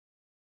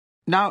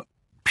Now,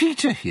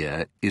 Peter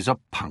here is a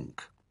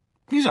punk.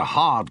 He's a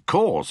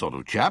hardcore sort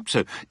of chap,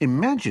 so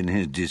imagine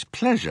his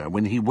displeasure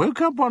when he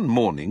woke up one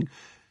morning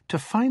to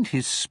find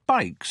his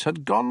spikes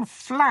had gone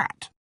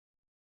flat.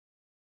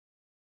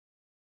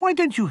 Why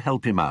don't you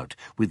help him out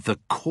with the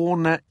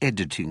corner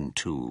editing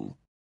tool?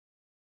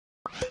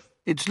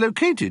 It's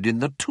located in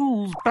the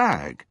tools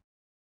bag.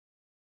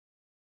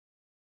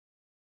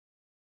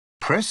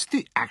 Press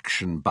the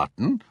action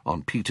button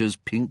on Peter's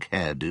pink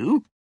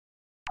hairdo.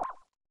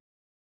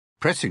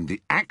 Pressing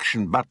the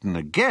action button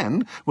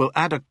again will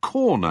add a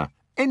corner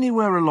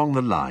anywhere along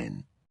the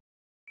line.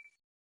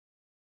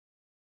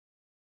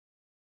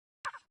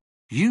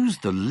 Use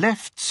the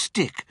left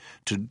stick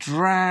to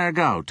drag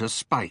out a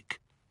spike.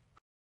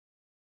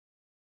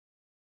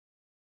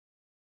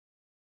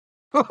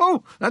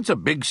 Oh, that's a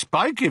big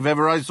spike if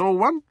ever I saw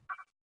one.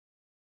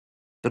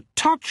 The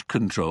touch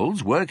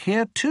controls work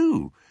here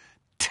too.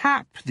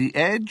 Tap the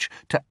edge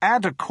to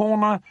add a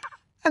corner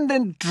and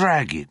then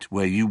drag it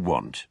where you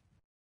want.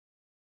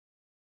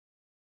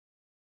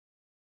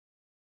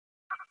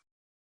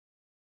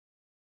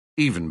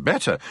 Even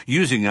better,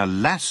 using a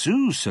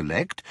lasso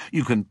select,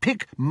 you can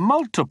pick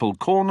multiple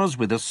corners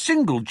with a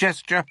single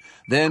gesture,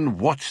 then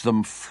watch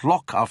them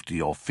flock after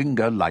your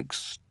finger like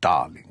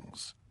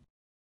starlings.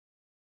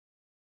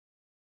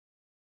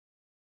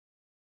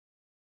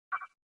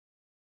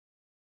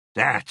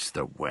 That's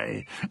the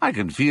way. I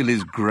can feel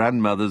his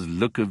grandmother's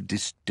look of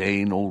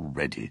disdain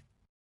already.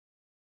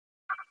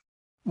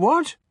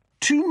 What?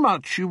 Too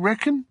much, you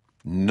reckon?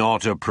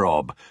 Not a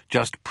prob.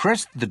 Just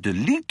press the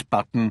delete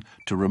button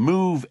to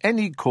remove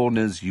any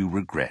corners you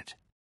regret.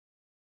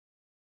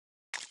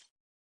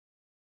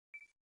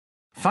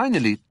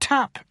 Finally,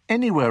 tap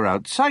anywhere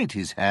outside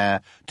his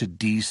hair to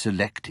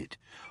deselect it,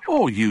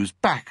 or use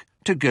back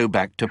to go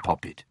back to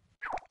pop it.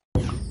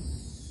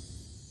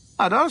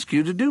 I'd ask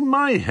you to do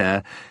my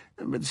hair,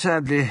 but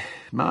sadly,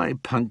 my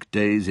punk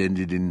days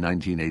ended in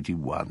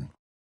 1981.